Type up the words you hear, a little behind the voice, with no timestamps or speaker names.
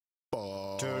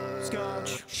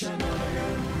Bscotch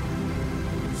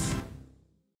shenanigans.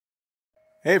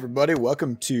 Hey everybody,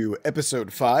 welcome to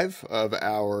episode 5 of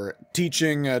our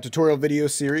teaching tutorial video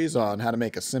series on how to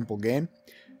make a simple game.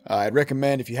 I'd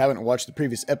recommend, if you haven't watched the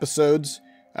previous episodes,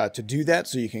 to do that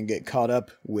so you can get caught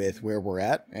up with where we're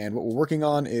at. And what we're working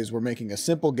on is we're making a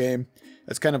simple game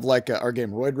that's kind of like our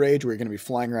game Roid Rage, where you're going to be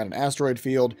flying around an asteroid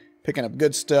field, picking up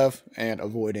good stuff, and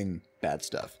avoiding bad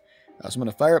stuff. So I'm going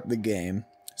to fire up the game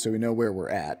so we know where we're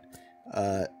at.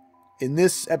 In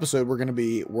this episode, we're going to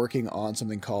be working on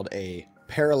something called a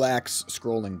Parallax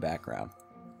scrolling background.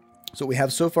 So what we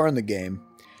have so far in the game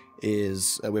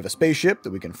is we have a spaceship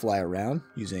that we can fly around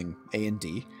using A and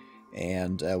D,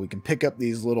 and we can pick up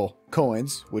these little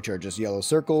coins, which are just yellow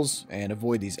circles, and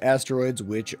avoid these asteroids,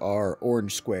 which are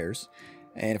orange squares.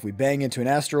 And if we bang into an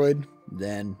asteroid,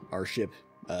 then our ship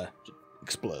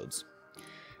explodes.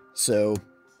 So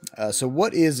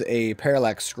what is a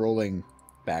parallax scrolling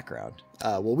background?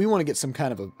 Well, we want to get some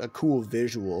kind of a cool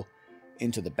visual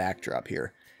into the backdrop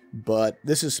here, but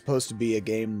this is supposed to be a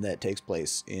game that takes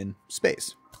place in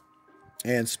space,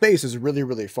 and space is really,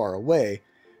 really far away,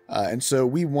 and so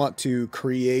we want to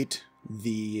create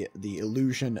the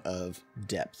illusion of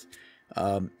depth.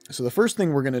 So the first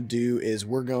thing we're going to do is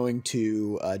we're going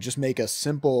to just make a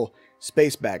simple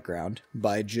space background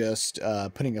by just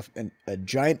putting a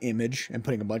giant image and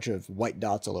putting a bunch of white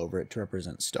dots all over it to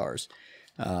represent stars.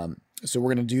 So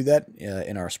we're going to do that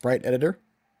in our sprite editor.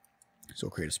 So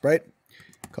we'll create a sprite,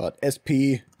 call it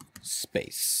SP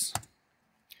space.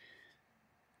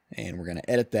 And we're going to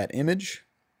edit that image.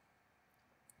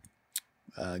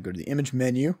 Go to the image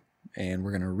menu, and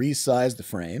we're going to resize the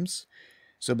frames.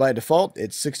 So by default,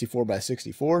 it's 64 by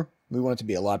 64. We want it to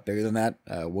be a lot bigger than that.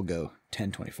 We'll go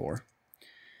 1024.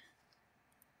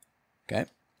 Okay.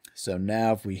 So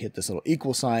now if we hit this little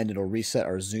equal sign, it'll reset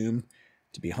our zoom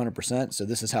to be 100%. So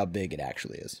this is how big it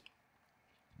actually is.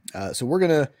 So we're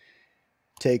going to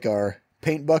take our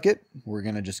paint bucket. We're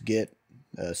going to just get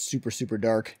a super, super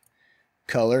dark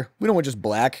color. We don't want just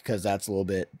black because that's a little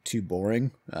bit too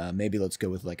boring. Maybe let's go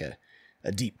with like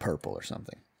a deep purple or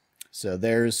something. So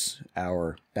there's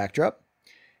our backdrop.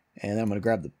 And then I'm going to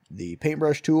grab the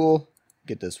paintbrush tool,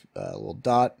 get this little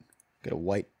dot, get a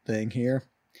white thing here,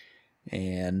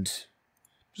 and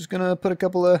just going to put a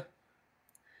couple of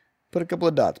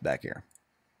dots back here.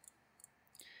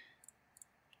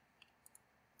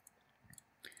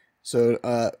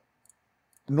 So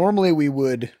normally we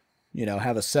would,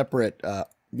 have a separate,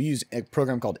 we use a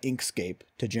program called Inkscape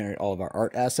to generate all of our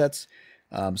art assets.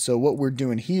 So what we're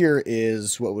doing here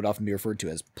is what would often be referred to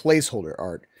as placeholder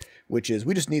art, which is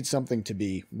we just need something to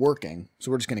be working.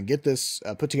 So we're just going to get this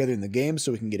put together in the game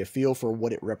so we can get a feel for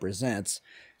what it represents.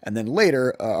 And then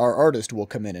later, our artist will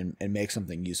come in and make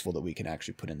something useful that we can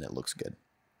actually put in that looks good.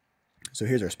 So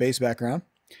here's our space background.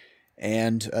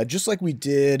 And just like we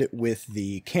did with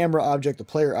the camera object, the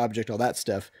player object, all that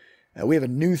stuff, we have a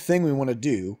new thing we want to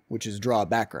do, which is draw a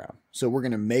background. So we're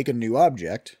going to make a new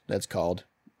object that's called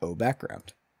OBackground.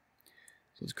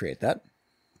 So let's create that.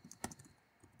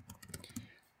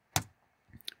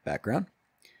 Background.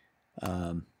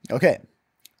 Okay,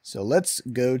 so let's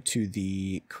go to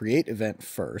the create event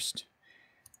first.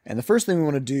 And the first thing we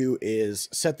want to do is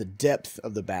set the depth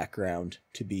of the background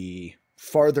to be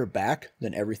farther back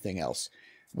than everything else,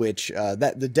 which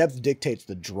the depth dictates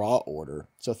the draw order.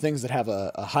 So things that have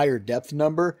a higher depth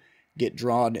number get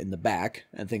drawn in the back,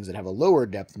 and things that have a lower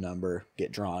depth number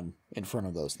get drawn in front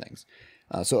of those things.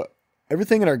 So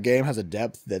everything in our game has a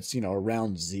depth that's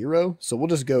around 0. So we'll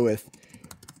just go with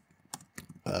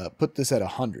put this at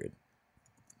 100,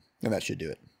 and that should do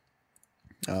it.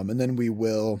 And then we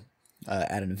will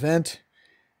add an event,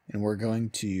 and we're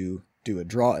going to do a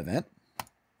draw event.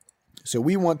 So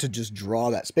we want to just draw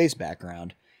that space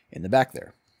background in the back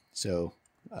there. So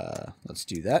let's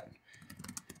do that.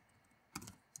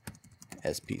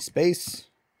 SP space.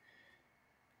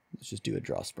 Let's just do a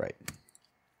draw sprite.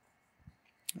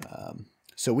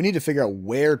 So we need to figure out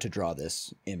where to draw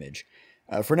this image.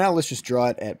 For now, let's just draw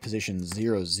it at position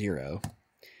 0, 0,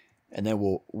 and then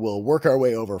we'll work our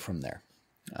way over from there.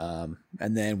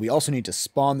 And then we also need to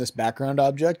spawn this background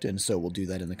object, and so we'll do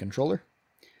that in the controller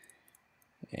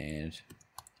and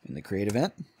in the create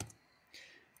event.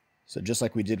 So just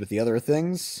like we did with the other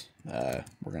things,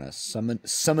 we're going to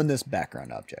summon this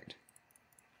background object.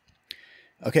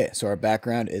 Okay, so our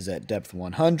background is at depth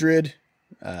 100.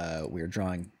 We're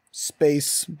drawing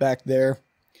space back there.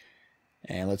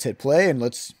 And let's hit play and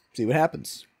let's see what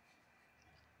happens.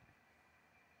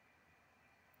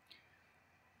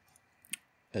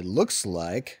 It looks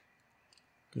like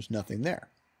there's nothing there.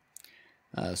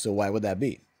 So why would that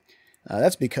be?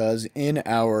 That's because in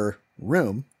our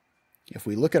room, if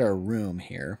we look at our room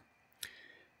here,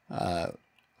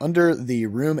 under the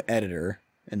room editor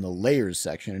in the layers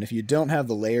section, and if you don't have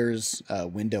the layers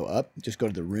window up, just go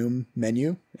to the room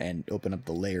menu and open up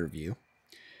the layer view.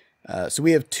 So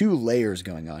we have two layers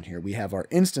going on here. We have our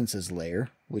instances layer,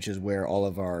 which is where all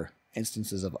of our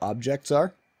instances of objects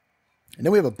are. And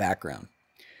then we have a background.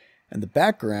 And the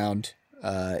background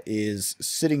is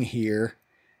sitting here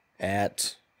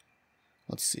at,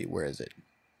 let's see, where is it?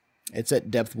 It's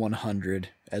at depth 100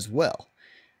 as well.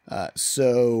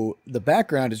 So the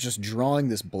background is just drawing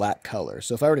this black color.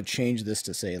 So if I were to change this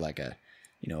to say like a,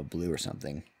 blue or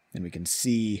something, then we can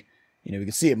see, we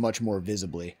can see it much more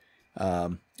visibly.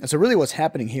 And so really what's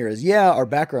happening here is, yeah, our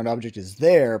background object is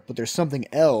there, but there's something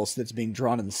else that's being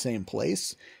drawn in the same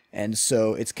place. And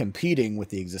so it's competing with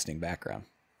the existing background.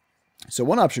 So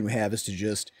one option we have is to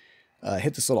just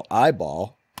hit this little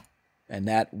eyeball, and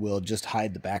that will just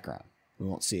hide the background. We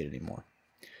won't see it anymore.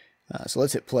 So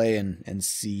let's hit play and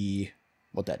see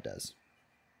what that does.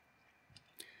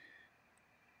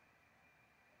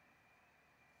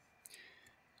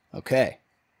 Okay.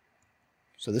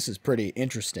 So this is pretty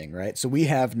interesting, right? So we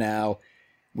have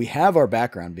our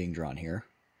background being drawn here.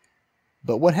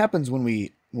 But what happens when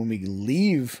we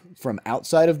leave from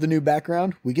outside of the new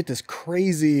background? We get this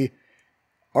crazy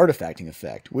artifacting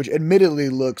effect, which admittedly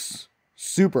looks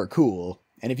super cool.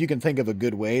 And if you can think of a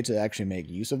good way to actually make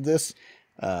use of this,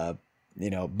 by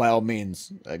all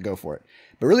means, go for it.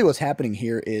 But really what's happening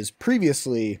here is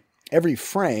previously every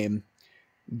frame,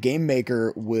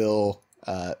 GameMaker will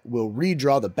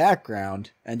redraw the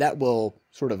background, and that will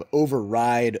sort of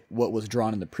override what was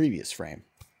drawn in the previous frame.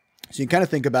 So you can kind of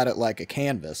think about it like a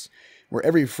canvas, where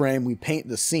every frame we paint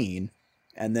the scene,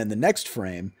 and then the next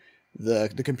frame, the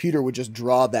computer would just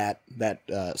draw that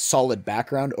solid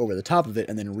background over the top of it,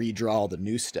 and then redraw all the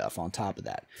new stuff on top of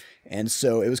that. And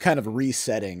so it was kind of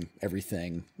resetting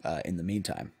everything in the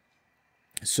meantime.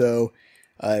 So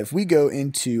if we go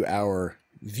into our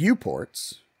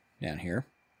viewports down here,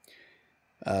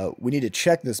 we need to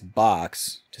check this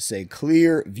box to say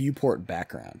clear viewport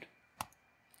background.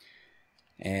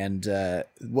 And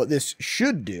what this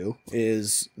should do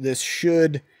is this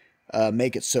should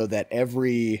make it so that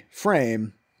every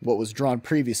frame, what was drawn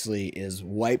previously, is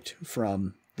wiped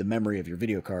from the memory of your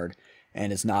video card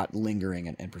and is not lingering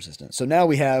and persistent. So now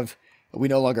we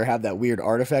no longer have that weird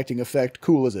artifacting effect,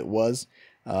 cool as it was.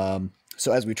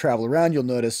 So as we travel around, you'll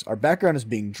notice our background is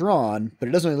being drawn, but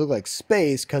it doesn't really look like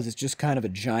space because it's just kind of a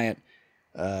giant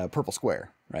purple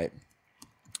square, right?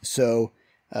 So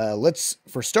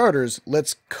for starters,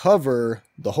 let's cover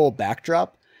the whole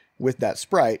backdrop with that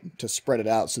sprite to spread it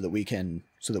out so that we can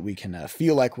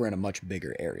feel like we're in a much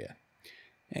bigger area.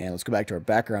 And let's go back to our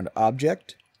background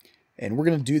object, and we're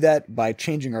going to do that by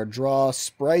changing our draw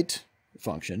sprite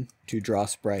function to draw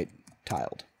sprite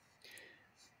tiled.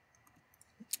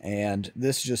 And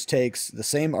this just takes the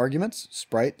same arguments,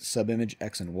 sprite, subimage,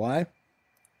 x, and y.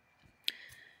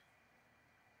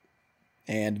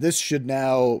 And this should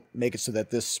now make it so that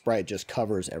this sprite just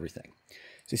covers everything.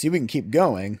 So you see, we can keep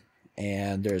going,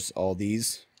 and there's all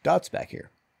these dots back here.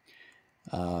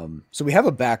 So we have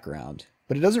a background,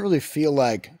 but it doesn't really feel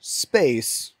like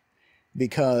space,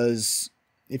 because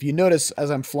if you notice, as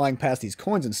I'm flying past these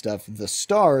coins and stuff, the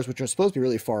stars, which are supposed to be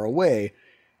really far away,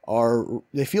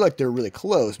 they feel like they're really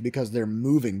close because they're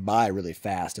moving by really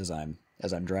fast as I'm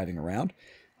driving around.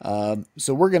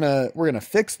 So we're gonna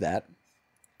fix that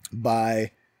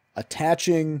by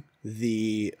attaching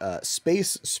the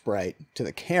space sprite to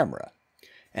the camera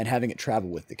and having it travel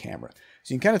with the camera.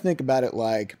 So you can kind of think about it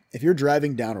like if you're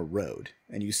driving down a road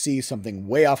and you see something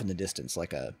way off in the distance,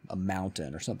 like a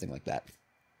mountain or something like that.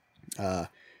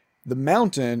 The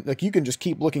mountain, like, you can just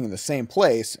keep looking in the same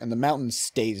place and the mountain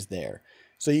stays there.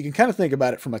 So you can kind of think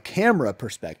about it from a camera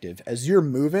perspective. As you're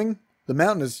moving, the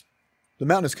mountain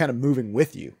is kind of moving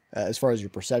with you as far as your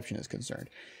perception is concerned.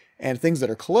 And things that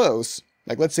are close,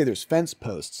 like let's say there's fence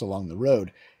posts along the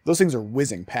road, those things are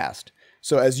whizzing past.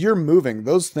 So as you're moving,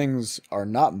 those things are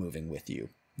not moving with you.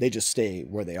 They just stay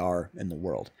where they are in the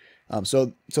world.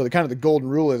 So the kind of the golden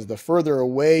rule is the further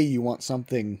away you want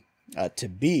something to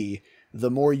be, the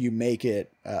more you make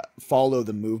it follow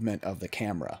the movement of the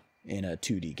camera in a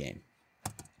 2D game.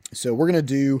 So we're gonna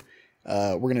do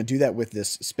that with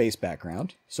this space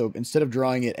background. So instead of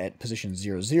drawing it at position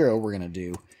 0, 0, we're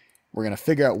gonna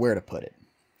figure out where to put it.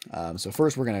 So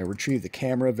first we're gonna retrieve the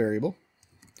camera variable,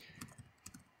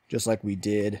 just like we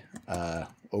did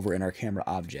over in our camera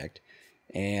object,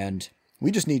 and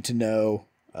we just need to know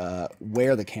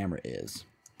where the camera is.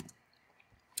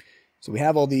 So we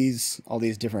have all these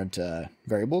different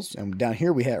variables, and down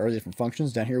here we have, or different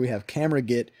functions. Down here we have camera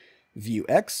get view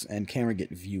x and camera get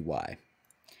view y.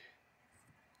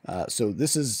 So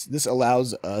this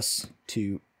allows us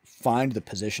to find the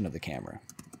position of the camera.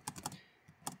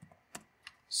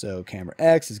 So camera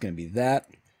x is going to be that.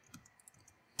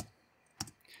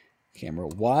 Camera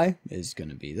y is going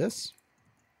to be this.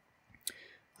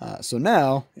 So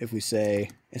now, if we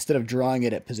say, instead of drawing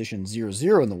it at position 0,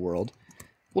 0 in the world,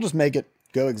 we'll just make it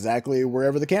go exactly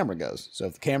wherever the camera goes. So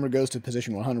if the camera goes to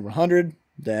position 100, 100,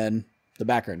 then the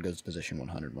background goes to position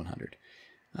 100, 100.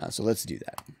 So let's do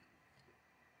that.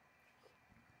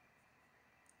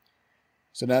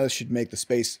 So now this should make the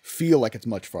space feel like it's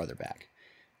much farther back.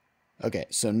 Okay,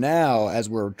 so now as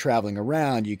we're traveling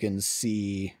around, you can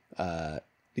see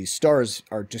these stars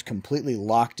are just completely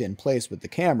locked in place with the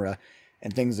camera,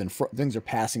 and things are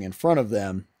passing in front of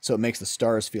them, so it makes the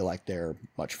stars feel like they're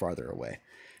much farther away.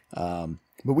 But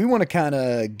we want to kind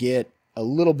of get a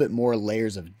little bit more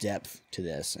layers of depth to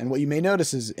this. And what you may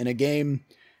notice is in a game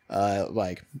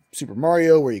like Super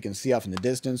Mario, where you can see off in the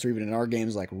distance, or even in our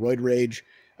games like Roid Rage,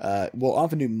 we'll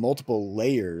often do multiple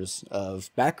layers of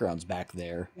backgrounds back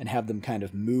there and have them kind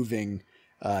of moving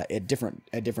at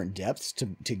different depths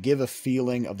to give a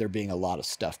feeling of there being a lot of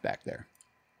stuff back there.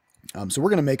 So we're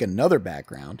going to make another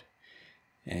background,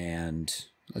 and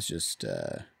let's just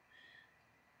let's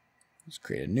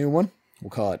create a new one.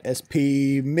 We'll call it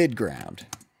SP Midground,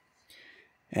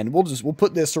 and we'll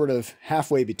put this sort of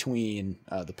halfway between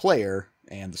the player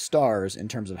and the stars in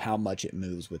terms of how much it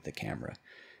moves with the camera.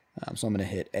 So I'm going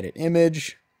to hit Edit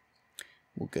Image.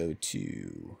 We'll go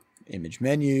to Image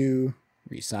Menu,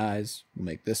 Resize. We'll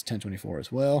make this 1024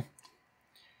 as well.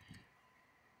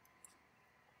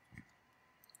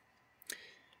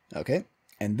 Okay,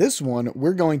 and this one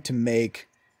we're going to make,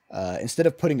 instead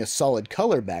of putting a solid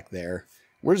color back there,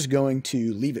 we're just going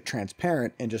to leave it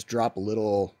transparent and just drop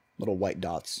little white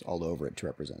dots all over it to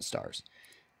represent stars.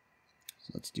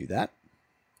 So let's do that.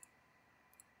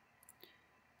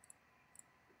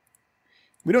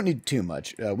 We don't need too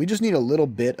much. We just need a little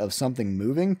bit of something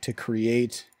moving to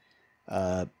create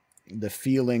the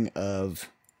feeling of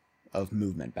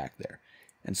movement back there.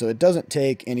 And so it doesn't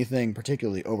take anything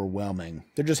particularly overwhelming.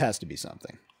 There just has to be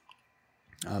something.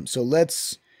 So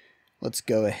let's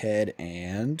go ahead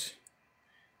and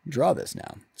draw this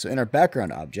now. So in our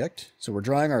background object, so we're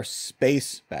drawing our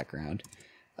space background.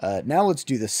 Now let's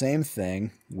do the same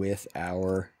thing with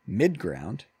our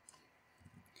midground.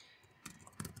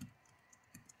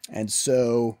 And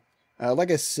so, like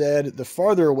I said, the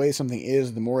farther away something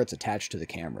is, the more it's attached to the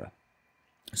camera.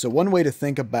 So one way to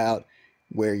think about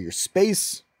where your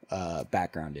space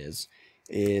background is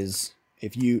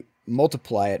if you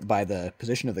multiply it by the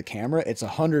position of the camera, it's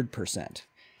 100%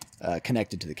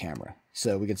 connected to the camera.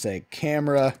 So we could say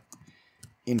camera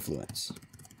influence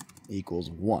equals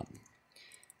 1.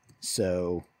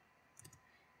 So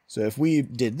if we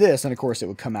did this, and of course it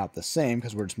would come out the same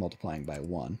because we're just multiplying by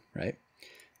 1, right?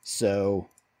 So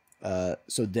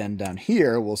then down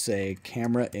here we'll say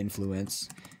camera influence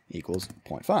equals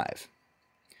 0.5.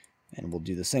 And we'll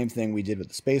do the same thing we did with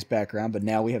the space background, but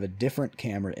now we have a different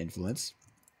camera influence.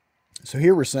 So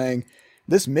here we're saying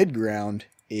this midground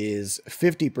is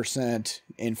 50%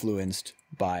 influenced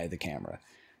by the camera.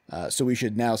 So we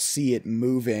should now see it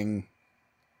moving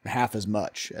half as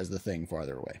much as the thing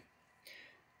farther away.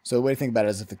 So the way to think about it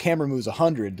is if the camera moves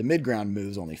 100, the midground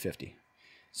moves only 50.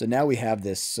 So now we have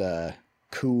this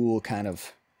cool kind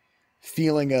of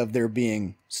feeling of there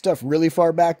being stuff really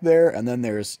far back there, and then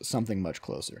there's something much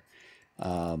closer.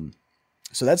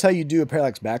 So that's how you do a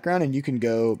parallax background, and you can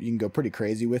go pretty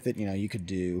crazy with it. You know, you could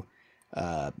do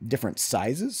different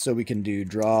sizes. So we can do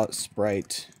draw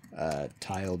sprite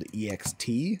tiled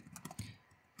ext,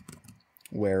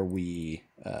 where we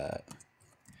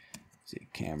see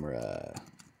camera,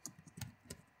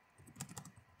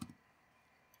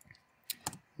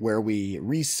 where we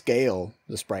rescale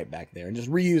the sprite back there and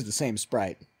just reuse the same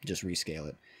sprite, just rescale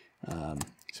it.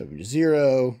 So we do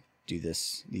 0, do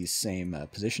these same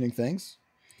positioning things.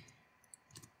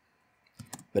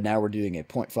 But now we're doing a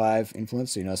 0.5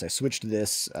 influence. So you notice I switched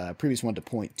this previous one to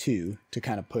 0.2 to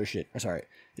kind of push it, or sorry,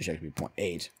 this should actually be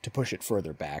 0.8 to push it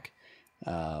further back.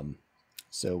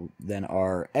 So then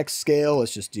our X scale,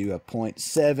 let's just do a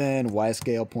 0.7, Y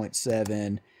scale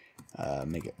 0.7,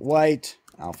 make it white,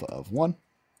 alpha of 1.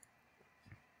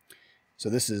 So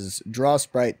this is draw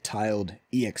sprite tiled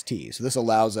ext. So this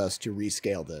allows us to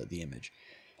rescale the image.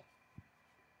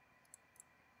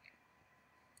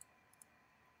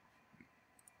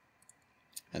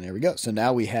 And there we go. So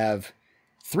now we have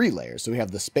 3 layers. So we have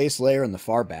the space layer in the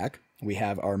far back. We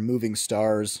have our moving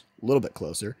stars a little bit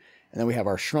closer. And then we have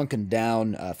our shrunken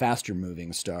down, faster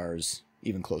moving stars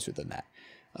even closer than that.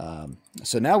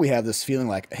 So now we have this feeling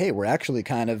like, hey, we're actually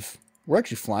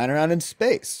flying around in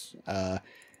space.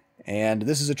 And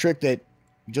this is a trick that,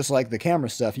 just like the camera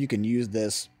stuff, you can use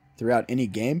this throughout any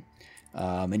game.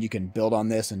 And you can build on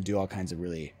this and do all kinds of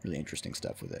really, really interesting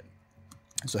stuff with it.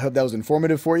 So I hope that was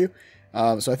informative for you.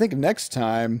 So I think next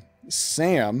time,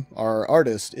 Sam, our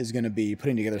artist, is going to be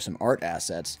putting together some art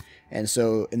assets. And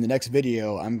so in the next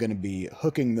video, I'm going to be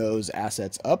hooking those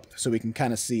assets up so we can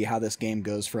kind of see how this game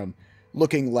goes from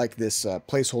looking like this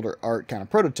placeholder art kind of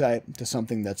prototype to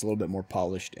something that's a little bit more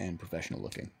polished and professional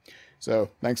looking. So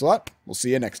thanks a lot. We'll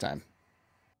see you next time.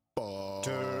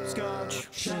 Bscotch.